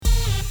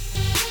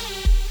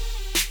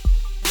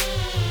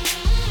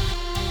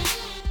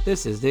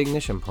This is the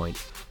Ignition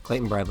Point,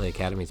 Clayton-Bradley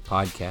Academy's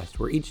podcast,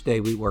 where each day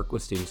we work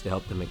with students to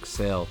help them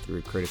excel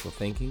through critical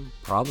thinking,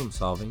 problem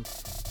solving,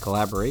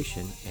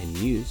 collaboration, and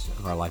use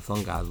of our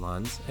lifelong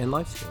guidelines and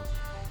life skills.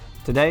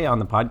 Today on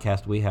the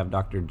podcast, we have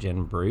Dr.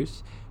 Jen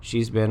Bruce.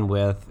 She's been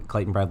with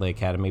Clayton-Bradley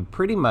Academy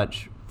pretty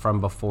much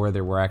from before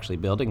there were actually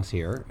buildings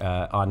here,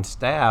 on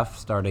staff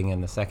starting in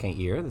the second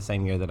year, the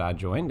same year that I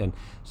joined. And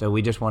so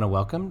we just want to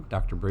welcome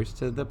Dr. Bruce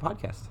to the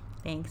podcast.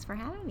 Thanks for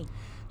having me.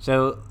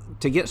 So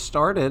to get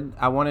started,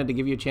 I wanted to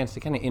give you a chance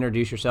to kind of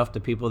introduce yourself to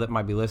people that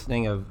might be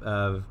listening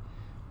of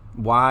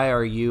why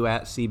are you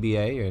at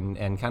CBA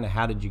and kind of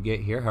how did you get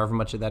here. However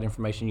much of that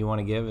information you want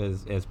to give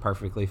is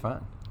perfectly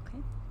fine. Okay.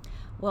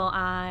 Well,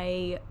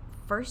 I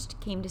first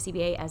came to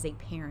CBA as a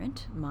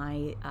parent.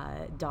 My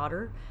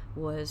daughter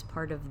was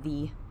part of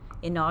the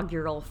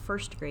inaugural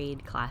first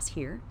grade class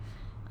here.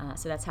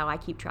 So that's how I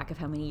keep track of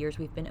how many years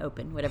we've been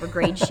open, whatever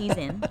grade she's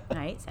in,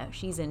 right? So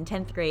she's in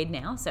 10th grade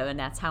now, and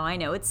that's how I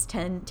know it's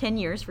 10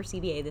 years for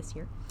CBA this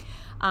year.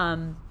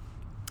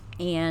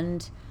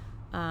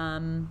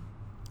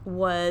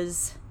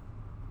 Was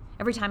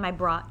every time I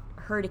brought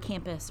her to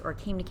campus or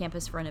came to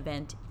campus for an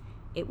event,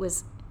 it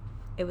was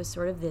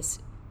sort of this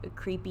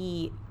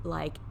creepy,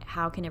 like,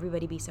 how can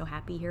everybody be so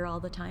happy here all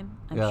the time?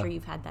 I'm sure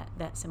you've had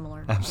that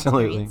similar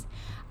Absolutely.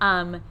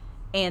 experience.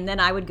 And then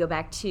I would go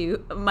back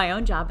to my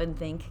own job and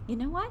think, you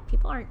know what?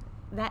 People aren't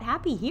that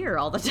happy here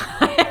all the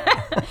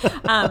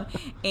time.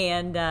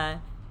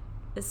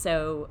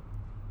 So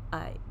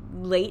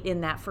late in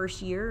that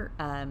first year,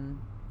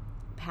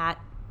 Pat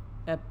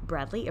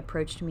Bradley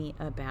approached me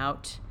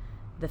about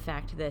the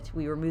fact that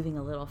we were moving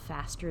a little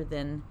faster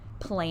than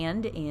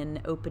planned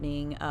in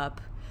opening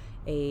up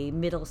a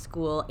middle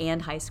school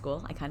and high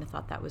school. I kind of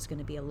thought that was going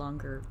to be a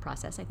longer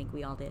process. I think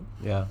we all did.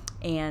 Yeah.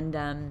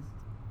 And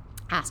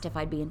asked if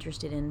I'd be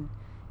interested in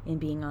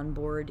being on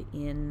board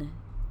in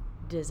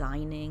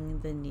designing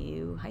the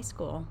new high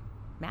school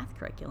math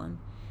curriculum.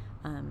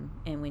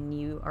 And when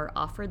you are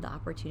offered the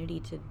opportunity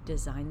to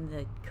design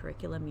the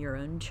curriculum your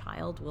own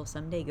child will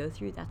someday go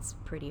through, that's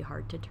pretty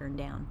hard to turn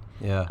down.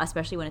 Yeah.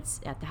 Especially when it's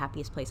at the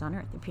happiest place on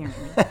earth,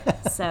 apparently.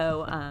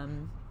 So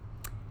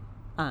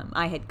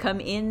I had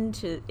come in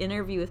to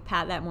interview with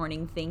Pat that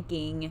morning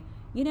thinking,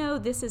 you know,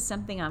 this is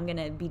something I'm going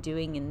to be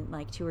doing in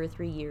like 2 or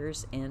 3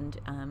 years, and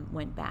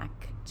went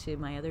back to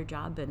my other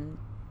job and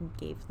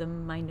gave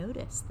them my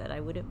notice that I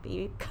wouldn't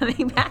be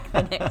coming back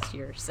the next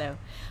year. So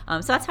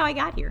that's how I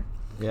got here.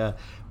 Yeah.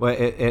 Well,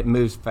 it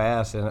moves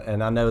fast,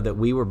 and I know that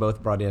we were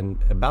both brought in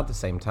about the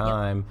same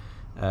time.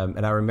 Yep.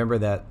 And I remember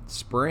that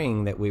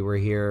spring that we were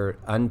here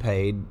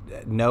unpaid,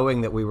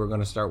 knowing that we were going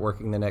to start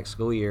working the next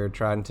school year,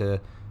 trying to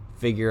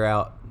figure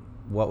out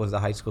what was the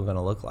high school going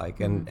to look like.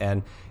 Mm-hmm.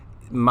 And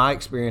my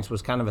experience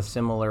was kind of a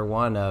similar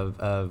one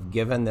of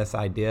given this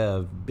idea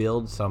of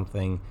build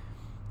something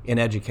in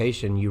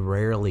education, you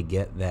rarely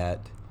get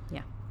that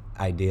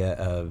idea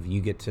of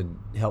you get to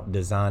help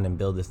design and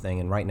build this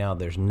thing. And right now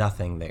there's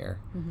nothing there.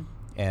 Mm-hmm.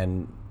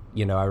 And,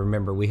 you know, I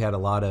remember we had a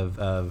lot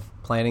of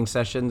planning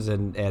sessions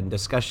and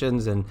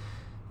discussions and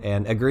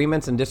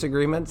agreements and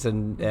disagreements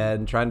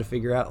and trying to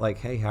figure out, like,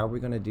 hey, how are we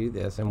going to do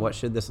this? And what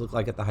should this look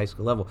like at the high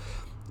school level?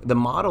 The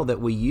model that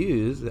we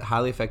use,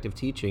 highly effective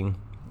teaching,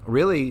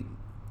 really,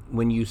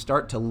 when you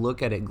start to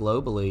look at it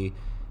globally,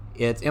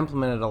 it's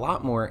implemented a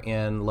lot more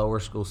in lower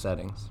school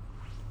settings.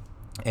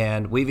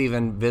 And we've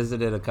even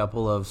visited a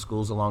couple of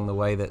schools along the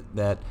way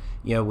that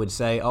you know would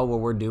say, oh, well,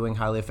 we're doing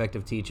highly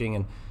effective teaching.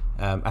 And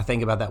I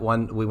think about that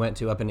one we went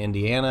to up in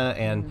Indiana,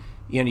 and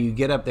you know, you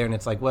get up there and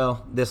it's like,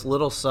 well, this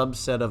little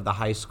subset of the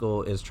high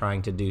school is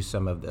trying to do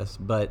some of this.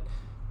 But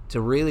to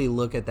really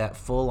look at that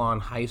full-on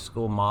high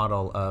school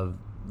model of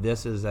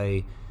this is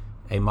a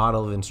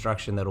model of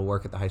instruction that will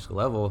work at the high school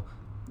level,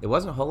 there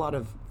wasn't a whole lot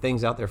of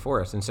things out there for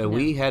us. And so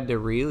we had to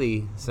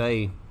really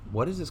say,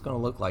 what is this going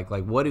to look like?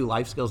 Like, what do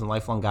life skills and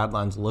lifelong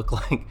guidelines look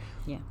like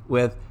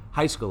with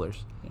high schoolers?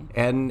 Yeah.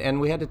 And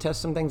we had to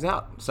test some things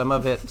out. Some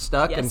of it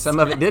stuck and some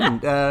of it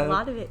didn't. A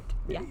lot of it,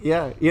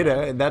 Yeah, you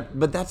know,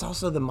 but that's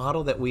also the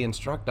model that we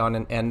instruct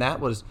on. And that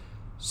was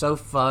so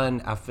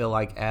fun, I feel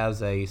like,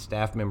 as a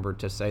staff member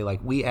to say,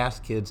 like, we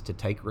ask kids to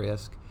take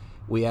risk.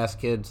 We ask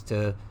kids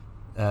to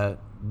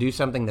do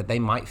something that they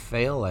might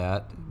fail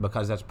at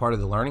because that's part of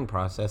the learning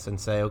process, and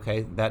say,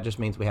 okay, that just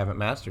means we haven't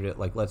mastered it.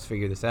 Like, let's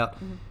figure this out.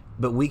 Mm-hmm.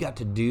 But we got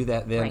to do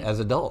that then as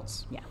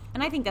adults. Yeah,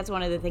 and I think that's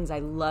one of the things I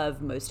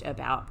love most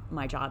about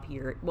my job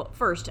here. Well,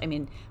 first, I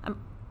mean,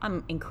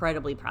 I'm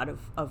incredibly proud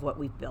of what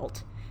we've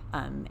built,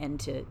 and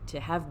to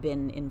have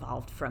been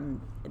involved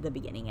from the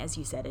beginning, as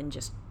you said, and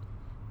just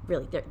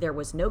really there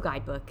was no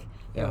guidebook.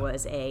 There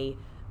was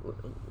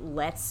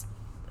let's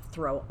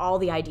throw all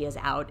the ideas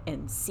out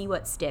and see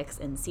what sticks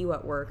and see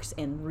what works,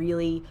 and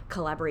really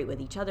collaborate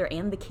with each other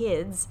and the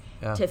kids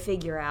to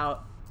figure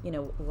out, you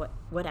know,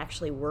 what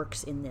actually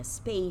works in this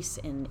space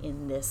and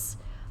in this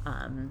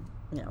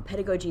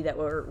pedagogy that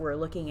we're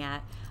looking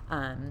at,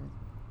 and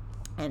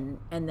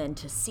then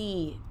to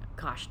see,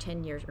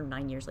 10 years or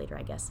 9 years later,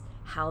 I guess,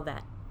 how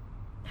that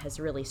has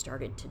really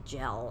started to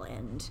gel,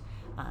 and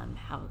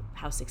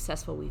how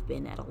successful we've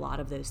been at a lot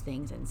of those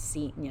things, and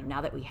see,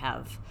 now that we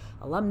have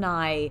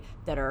alumni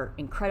that are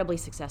incredibly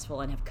successful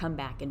and have come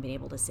back and been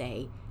able to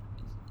say,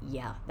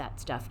 yeah,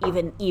 that stuff,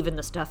 even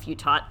the stuff you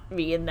taught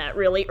me in that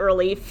really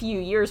early few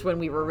years when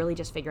we were really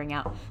just figuring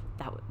out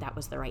that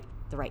was the right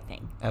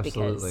thing.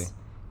 Absolutely.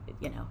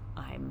 Because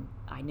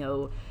I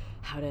know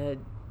how to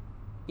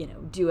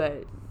do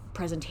a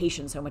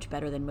presentation so much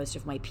better than most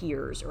of my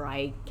peers, or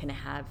I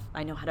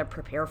know how to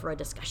prepare for a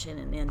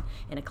discussion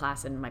in a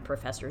class, and my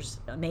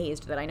professor's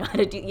amazed that I know how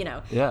to do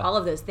all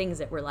of those things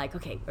that we're like,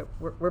 okay,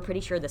 we're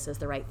pretty sure this is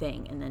the right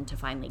thing, and then to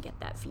finally get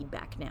that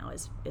feedback now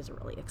is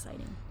really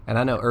exciting. And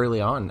I know early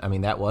on,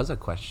 that was a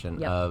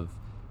question of,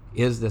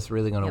 is this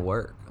really going to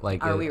work?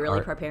 Like, are we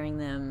really preparing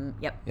them?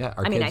 Yep. Yeah.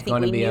 I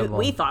think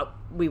we thought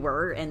we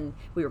were, and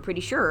we were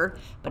pretty sure,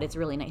 but it's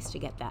really nice to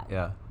get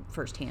that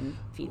firsthand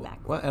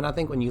feedback. Well, and I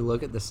think when you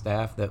look at the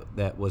staff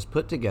that was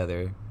put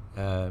together,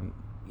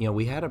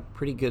 we had a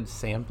pretty good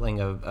sampling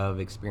of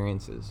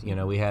experiences.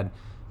 We had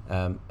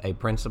a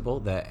principal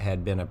that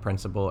had been a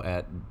principal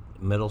at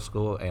middle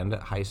school and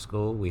at high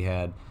school. We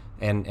had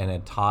and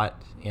had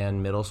taught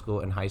in middle school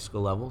and high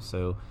school level.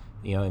 So,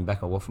 in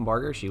Becca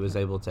Wolfenbarger, she was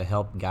able to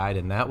help guide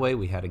in that way.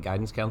 We had a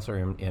guidance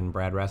counselor in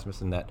Brad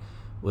Rasmussen that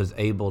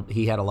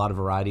he had a lot of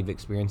variety of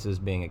experiences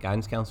being a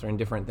guidance counselor in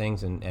different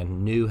things,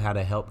 and knew how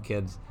to help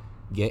kids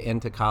get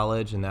into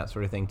college and that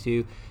sort of thing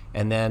too.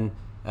 And then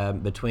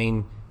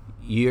between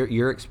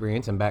your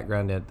experience and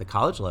background at the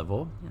college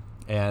level,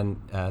 and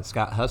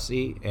Scott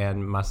Hussey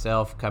and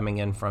myself coming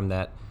in from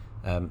that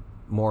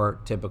more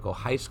typical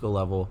high school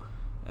level,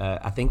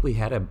 I think we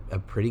had a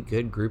pretty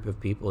good group of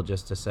people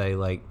just to say,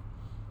 like,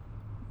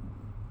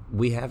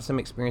 we have some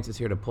experiences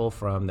here to pull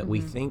from that we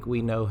think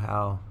we know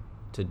how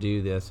to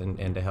do this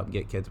and to help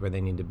get kids where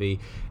they need to be.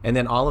 And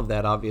then all of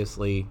that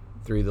obviously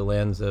through the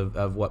lens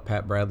of what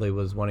Pat Bradley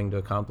was wanting to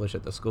accomplish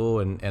at the school,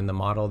 and the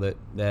model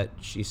that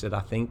she said,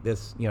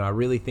 I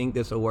really think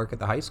this will work at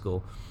the high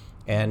school.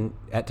 And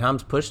at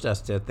times pushed us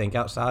to think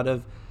outside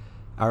of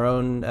our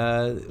own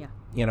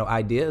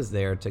ideas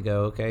there, to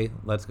go, okay,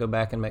 let's go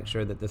back and make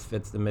sure that this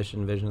fits the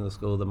mission, vision of the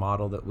school, the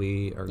model that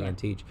we are going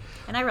to teach.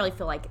 And I really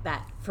feel like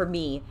that, for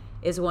me,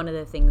 is one of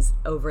the things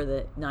over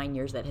the 9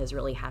 years that has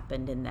really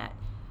happened, in that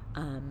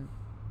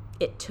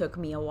it took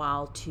me a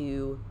while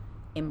to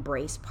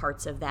embrace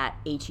parts of that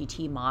HET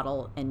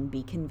model and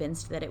be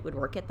convinced that it would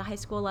work at the high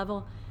school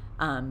level.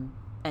 And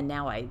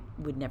now I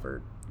would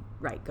never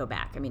go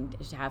back. I mean,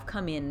 to have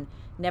come in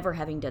never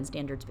having done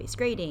standards-based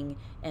grading,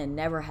 and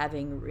never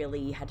having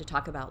really had to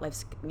talk about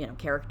life,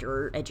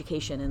 character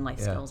education and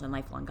life skills and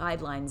lifelong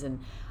guidelines,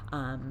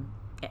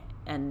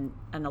 and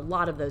a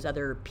lot of those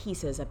other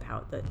pieces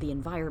about the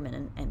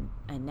environment,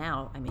 and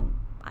now,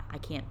 I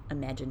can't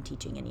imagine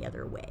teaching any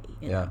other way.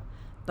 You know?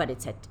 But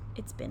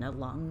it's been a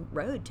long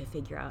road to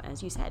figure out,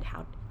 as you said,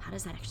 how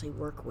does that actually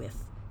work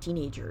with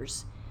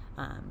teenagers?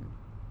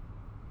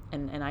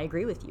 And I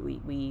agree with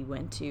you. We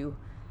went to,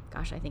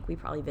 I think we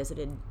probably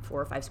visited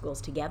 4 or 5 schools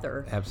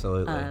together.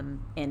 Absolutely.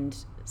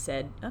 And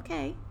said,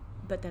 okay,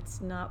 but that's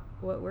not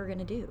what we're going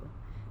to do.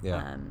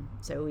 Yeah.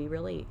 So we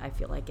really, I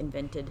feel like,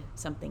 invented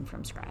something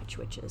from scratch,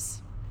 which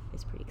is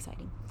pretty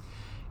exciting.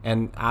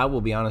 And I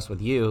will be honest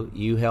with you,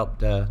 you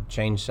helped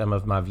change some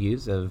of my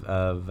views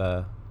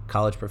of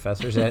college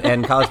professors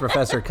and college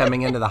professor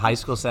coming into the high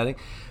school setting,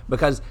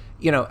 because,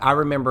 I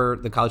remember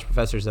the college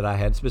professors that I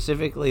had,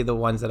 specifically the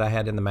ones that I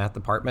had in the math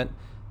department,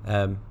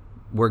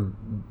 were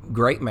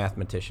great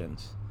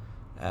mathematicians.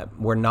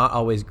 Were not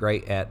always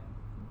great at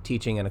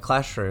teaching in a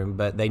classroom,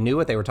 but they knew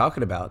what they were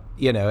talking about,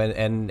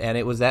 and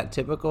it was that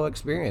typical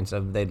experience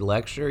of they'd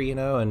lecture,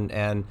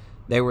 and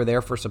they were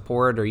there for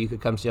support, or you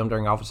could come see them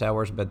during office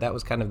hours, but that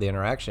was kind of the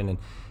interaction.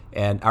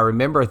 And I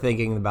remember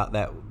thinking about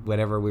that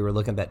whenever we were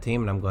looking at that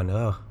team, and I'm going,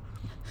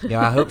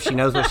 I hope she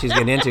knows what she's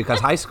getting into, because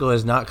high school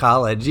is not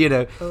college,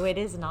 Oh, it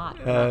is not.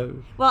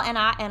 Well,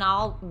 and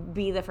I'll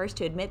be the first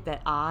to admit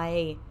that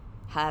I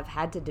have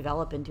had to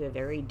develop into a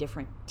very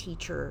different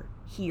teacher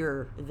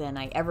here than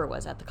I ever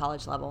was at the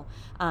college level.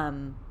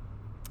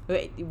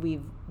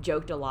 We've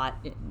joked a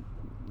lot,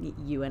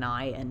 you and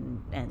I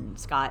and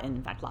Scott, and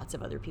in fact lots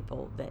of other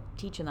people that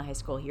teach in the high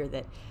school here,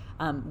 that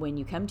when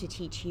you come to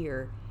teach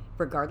here,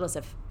 regardless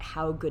of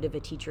how good of a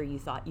teacher you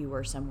thought you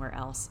were somewhere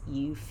else,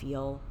 you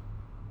feel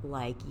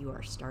like you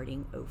are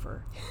starting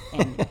over.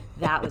 And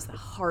that was the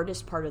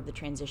hardest part of the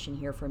transition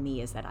here for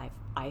me, is that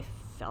I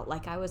felt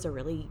like I was a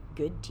really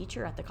good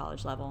teacher at the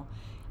college level.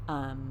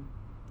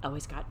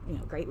 Always got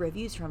great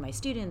reviews from my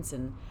students,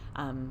 and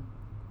I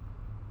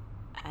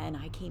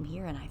came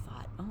here and I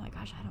thought, oh my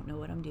gosh, I don't know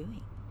what I'm doing.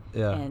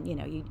 Yeah. And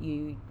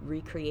you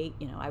recreate.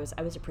 I was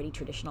a pretty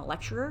traditional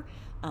lecturer,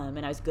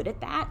 and I was good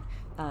at that.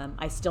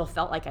 I still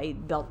felt like I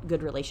built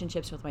good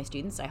relationships with my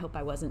students. I hope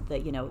I wasn't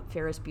the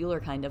Ferris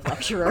Bueller kind of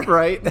lecturer.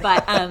 Right.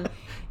 But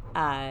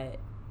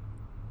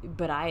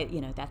I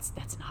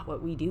that's not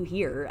what we do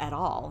here at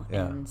all.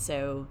 Yeah. And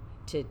so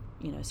to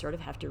sort of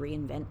have to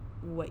reinvent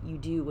what you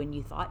do when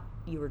you thought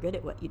you were good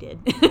at what you did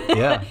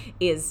Yeah.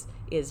 is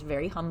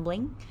very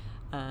humbling.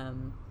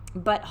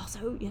 But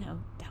also,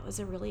 that was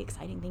a really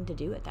exciting thing to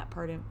do at that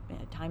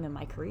time in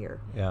my career,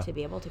 to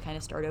be able to kind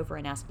of start over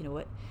and ask,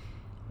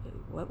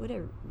 what would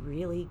a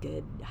really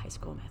good high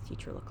school math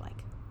teacher look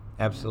like?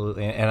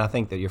 Absolutely. And I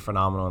think that you're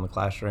phenomenal in the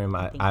classroom.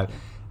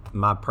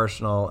 My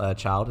personal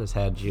child has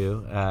had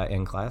you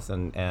in class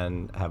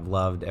and have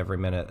loved every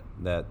minute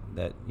that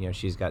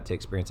she's got to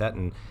experience that,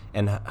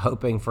 and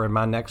hoping for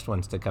my next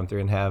ones to come through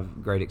and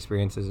have great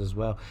experiences as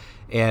well.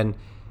 And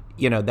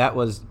that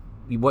was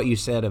what you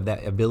said of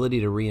that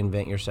ability to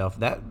reinvent yourself.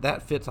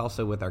 That fits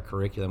also with our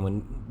curriculum.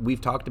 When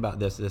we've talked about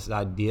this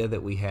idea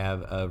that we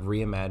have of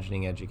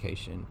reimagining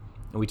education,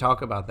 and we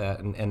talk about that,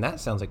 and that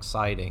sounds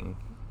exciting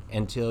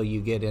until you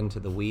get into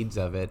the weeds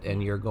of it,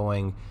 and you're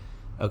going,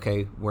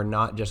 okay, we're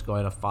not just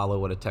going to follow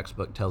what a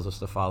textbook tells us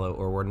to follow,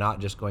 or we're not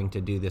just going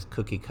to do this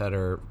cookie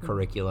cutter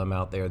curriculum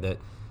out there that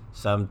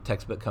some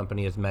textbook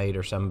company has made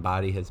or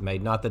somebody has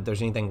made. Not that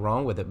there's anything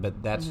wrong with it,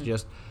 but that's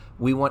just,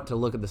 we want to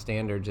look at the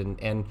standards.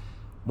 And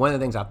one of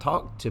the things I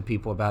talk to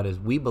people about is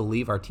we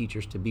believe our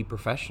teachers to be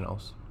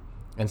professionals.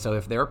 And so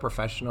if they're a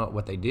professional at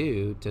what they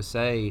do, to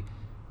say,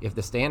 if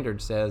the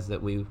standard says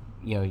that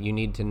you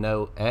need to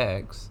know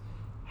X,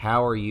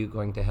 how are you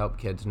going to help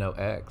kids know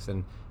X?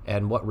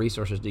 And what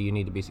resources do you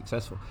need to be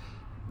successful?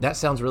 That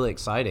sounds really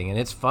exciting, and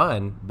it's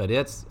fun, but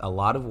it's a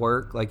lot of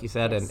work, like you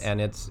said, yes.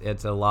 and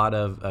it's a lot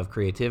of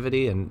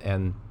creativity,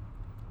 and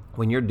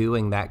when you're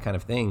doing that kind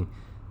of thing,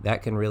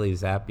 that can really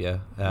zap you.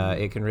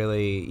 It can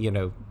really,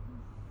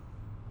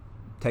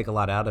 take a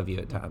lot out of you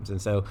at times, and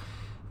so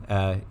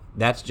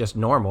that's just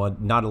normal.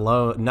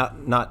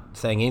 Not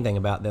saying anything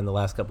about then the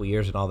last couple of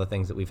years and all the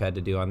things that we've had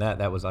to do on that.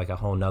 That was like a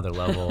whole nother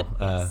level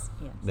yes.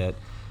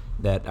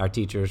 that our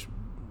teachers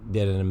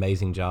did an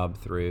amazing job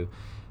through.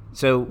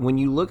 So when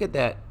you look at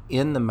that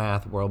in the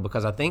math world,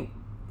 because I think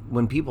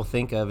when people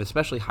think of,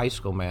 especially high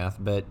school math,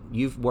 but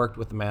you've worked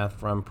with math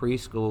from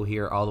preschool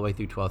here all the way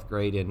through 12th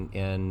grade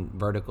in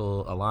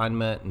vertical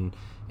alignment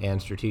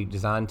and strategic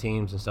design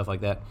teams and stuff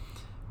like that.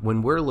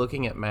 When we're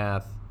looking at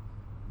math,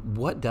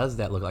 what does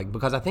that look like?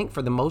 Because I think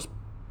for the most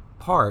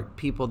part,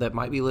 people that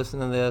might be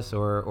listening to this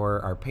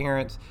or our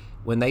parents,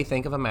 when they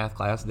think of a math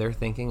class, they're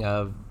thinking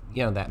of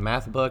that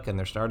math book, and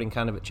they're starting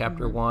kind of at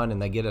chapter 1, and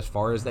they get as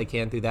far as they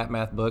can through that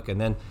math book, and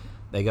then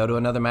they go to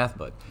another math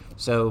book.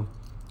 So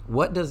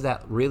what does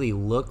that really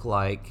look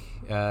like?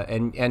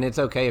 And it's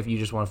okay if you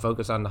just want to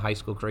focus on the high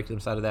school curriculum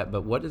side of that,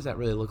 but what does that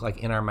really look like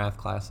in our math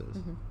classes?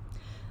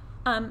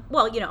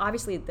 Well,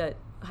 obviously the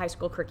high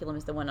school curriculum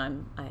is the one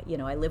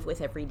I live with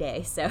every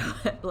day. So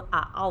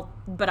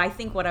but I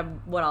think what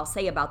I'll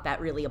say about that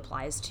really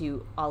applies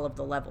to all of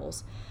the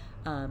levels.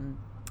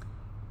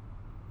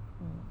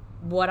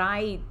 What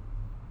I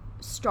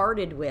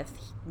started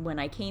with when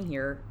I came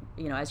here,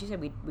 as you said,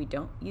 we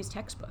don't use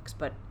textbooks,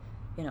 but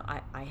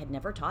I had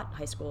never taught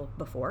high school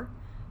before.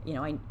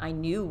 I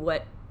knew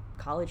what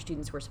college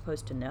students were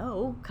supposed to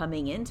know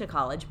coming into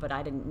college, but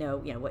I didn't know,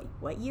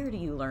 what year do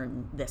you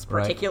learn this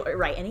particular,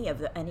 right, any of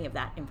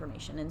that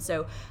information. And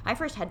so I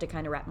first had to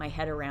kind of wrap my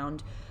head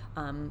around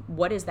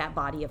what is that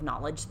body of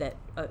knowledge that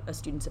a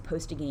student's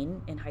supposed to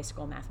gain in high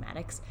school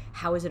mathematics?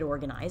 How is it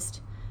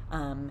organized?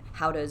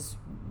 How does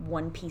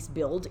one piece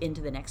build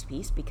into the next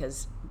piece?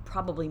 Because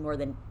probably more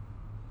than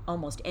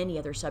almost any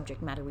other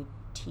subject matter we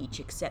teach,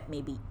 except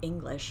maybe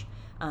English,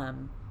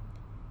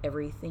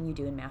 everything you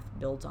do in math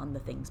builds on the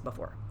things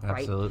before, right?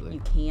 Absolutely. You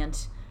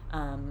can't,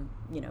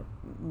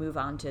 move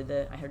on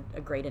to I heard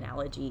a great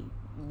analogy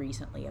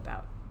recently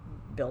about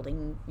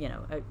building,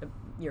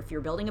 if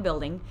you're building a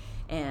building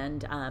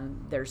and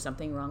there's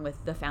something wrong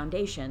with the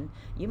foundation,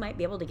 you might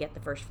be able to get the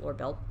first floor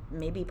built,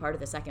 maybe part of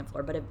the second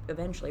floor, but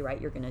eventually,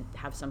 right, you're going to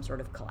have some sort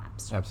of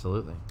collapse.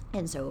 Absolutely.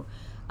 And so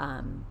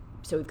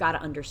we've got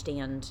to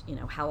understand,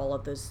 how all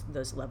of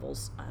those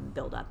levels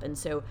build up. And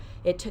so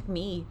it took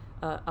me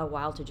a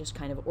while to just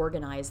kind of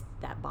organize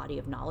that body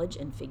of knowledge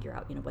and figure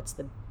out, what's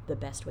the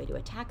best way to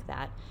attack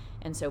that.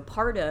 And so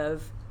part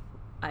of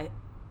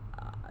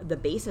the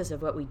basis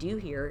of what we do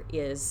here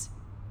is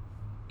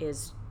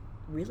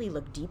really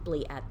look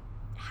deeply at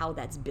how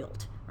that's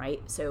built,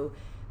 right? So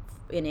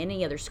in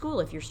any other school,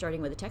 if you're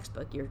starting with a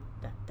textbook,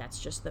 that's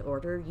just the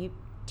order you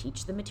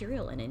teach the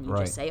material in, and you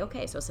just say,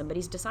 okay, so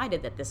somebody's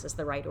decided that this is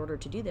the right order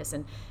to do this,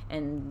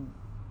 and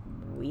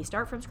we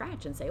start from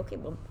scratch and say, okay,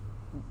 well,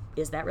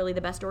 is that really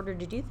the best order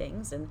to do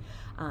things? And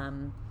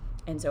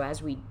so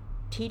as we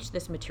teach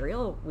this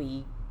material,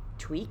 we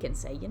tweak and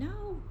say,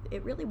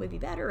 it really would be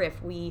better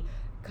if we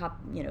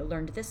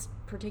learned this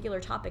particular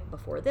topic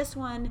before this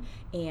one,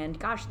 and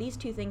gosh, these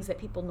two things that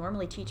people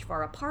normally teach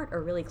far apart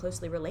are really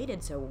closely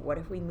related, so what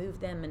if we move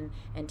them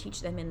and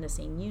teach them in the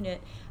same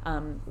unit?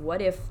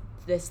 What if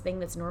this thing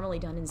that's normally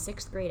done in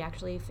 6th grade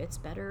actually fits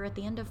better at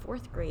the end of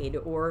 4th grade,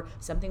 or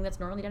something that's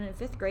normally done in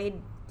 5th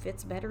grade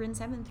fits better in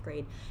 7th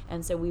grade?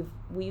 And so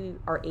we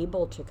are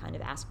able to kind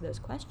of ask those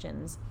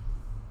questions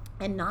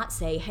and not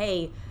say,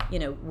 hey,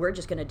 we're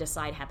just going to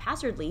decide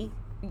haphazardly,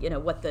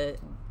 what the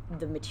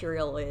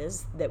material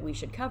is that we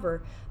should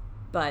cover,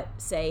 but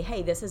say,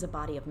 hey, this is a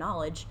body of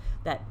knowledge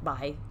that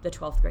by the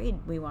 12th grade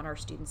we want our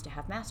students to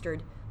have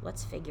mastered.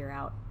 Let's figure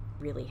out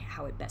really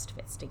how it best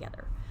fits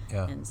together.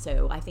 Yeah. And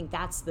so I think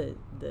that's the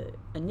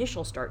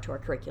initial start to our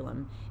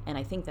curriculum, and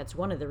I think that's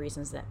one of the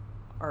reasons that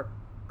our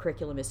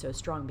curriculum is so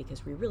strong,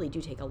 because we really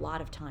do take a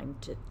lot of time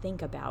to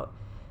think about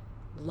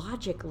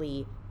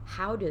logically,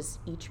 how does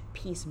each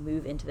piece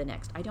move into the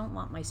next? I don't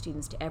want my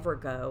students to ever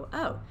go,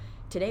 oh,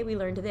 today we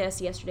learned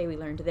this, yesterday we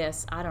learned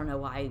this, I don't know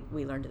why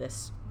we learned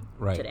this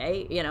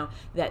today.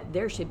 That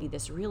there should be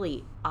this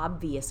really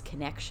obvious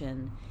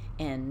connection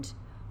and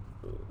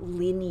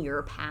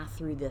linear path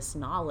through this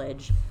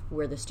knowledge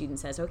where the student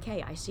says,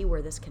 okay, I see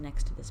where this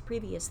connects to this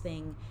previous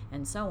thing,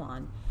 and so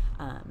on,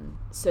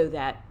 so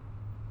that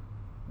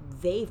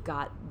they've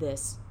got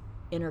this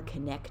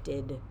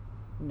interconnected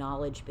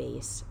knowledge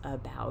base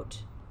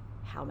about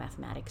how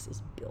mathematics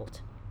is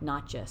built,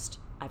 not just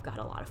I've got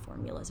a lot of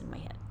formulas in my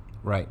head.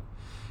 Right.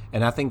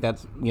 And I think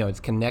that's, it's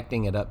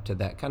connecting it up to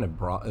that kind of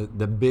broad,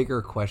 the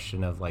bigger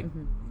question of like,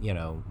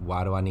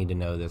 why do I need to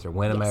know this, or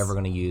when am I ever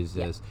going to use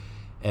this?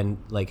 And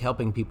like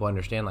helping people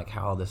understand like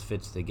how all this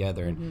fits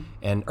together.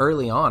 And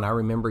early on, I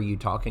remember you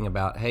talking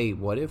about, hey,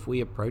 what if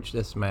we approach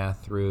this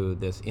math through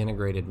this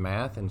integrated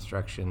math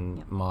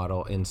instruction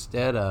model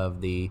instead of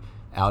the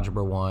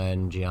Algebra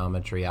 1,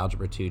 Geometry,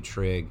 Algebra 2,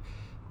 Trig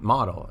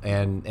model?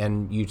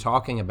 And you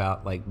talking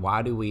about like,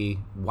 why do we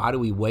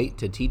wait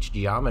to teach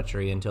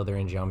geometry until they're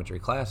in geometry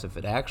class if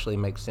it actually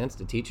makes sense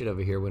to teach it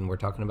over here when we're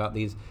talking about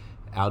these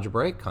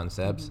algebraic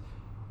concepts?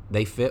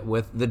 They fit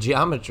with the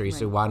geometry,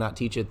 so why not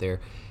teach it there?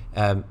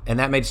 And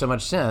that made so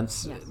much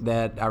sense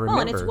that I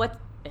remember. Well,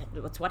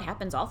 and it's what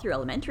happens all through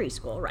elementary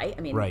school, right?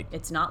 I mean,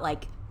 it's not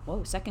like,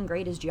 whoa, second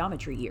grade is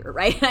geometry year,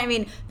 right? I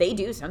mean, they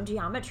do some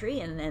geometry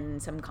and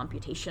then some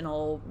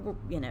computational,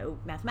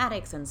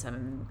 mathematics and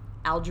some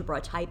algebra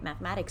type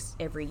mathematics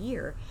every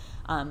year.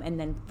 And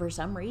then for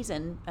some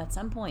reason, at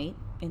some point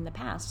in the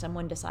past,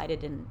 someone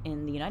decided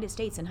in the United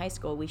States in high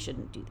school, we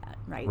shouldn't do that,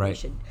 right? We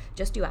should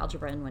just do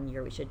algebra in 1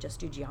 year. We should just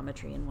do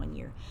geometry in 1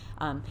 year.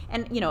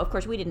 And, of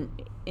course, we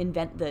didn't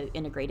invent the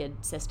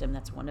integrated system.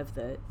 That's one of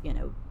the,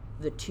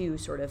 the two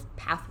sort of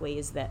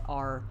pathways that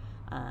are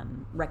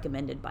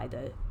recommended by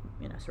the,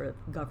 sort of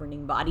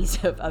governing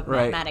bodies of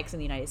mathematics in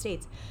the United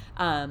States.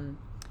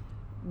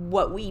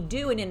 What we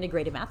do in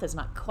integrated math is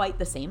not quite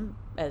the same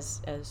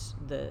as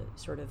the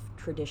sort of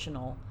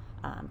traditional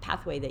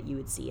pathway that you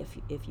would see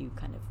if you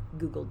kind of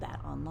Googled that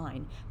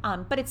online.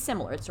 But it's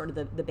similar. It's sort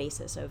of the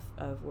basis of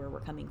where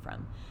we're coming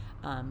from.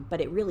 But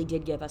it really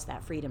did give us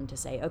that freedom to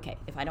say, okay,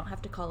 if I don't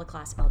have to call a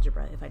class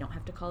algebra, if I don't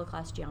have to call a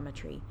class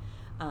geometry,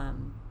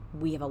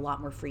 we have a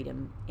lot more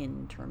freedom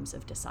in terms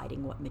of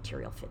deciding what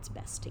material fits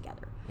best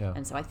together. Yeah.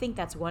 And so I think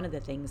that's one of the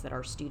things that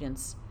our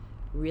students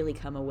really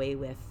come away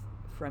with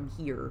from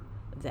here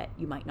that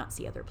you might not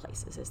see other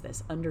places, is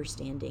this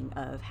understanding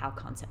of how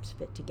concepts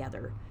fit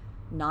together,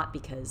 not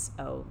because,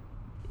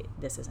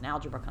 this is an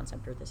algebra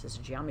concept or this is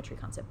a geometry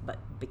concept, but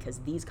because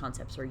these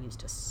concepts are used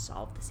to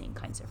solve the same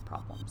kinds of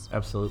problems.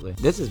 Absolutely.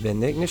 This has been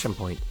The Ignition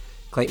Point,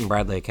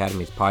 Clayton-Bradley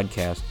Academy's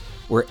podcast,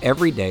 where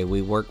every day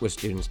we work with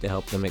students to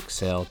help them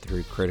excel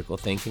through critical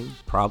thinking,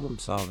 problem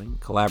solving,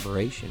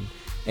 collaboration,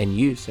 and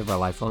use of our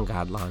lifelong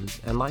guidelines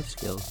and life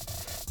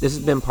skills. This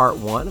has been part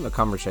 1 of a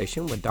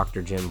conversation with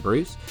Dr. Jim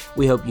Bruce.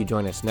 We hope you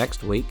join us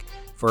next week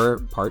for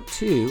part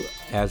 2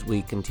 as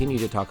we continue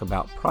to talk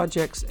about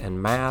projects and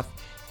math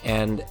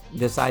and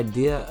this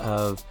idea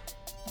of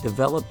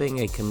developing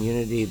a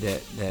community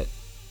that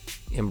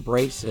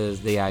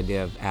embraces the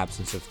idea of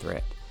absence of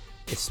threat,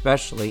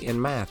 especially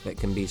in math that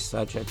can be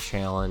such a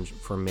challenge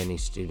for many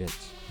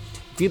students.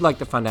 If you'd like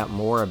to find out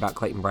more about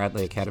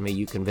Clayton-Bradley Academy,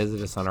 you can visit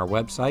us on our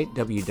website,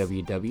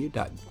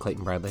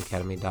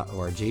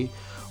 www.claytonbradleyacademy.org,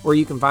 or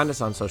you can find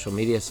us on social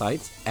media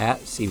sites at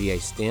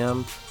CBA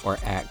STEM or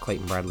at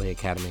Clayton-Bradley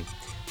Academy.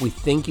 We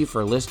thank you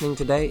for listening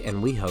today,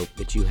 and we hope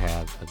that you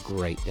have a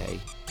great day.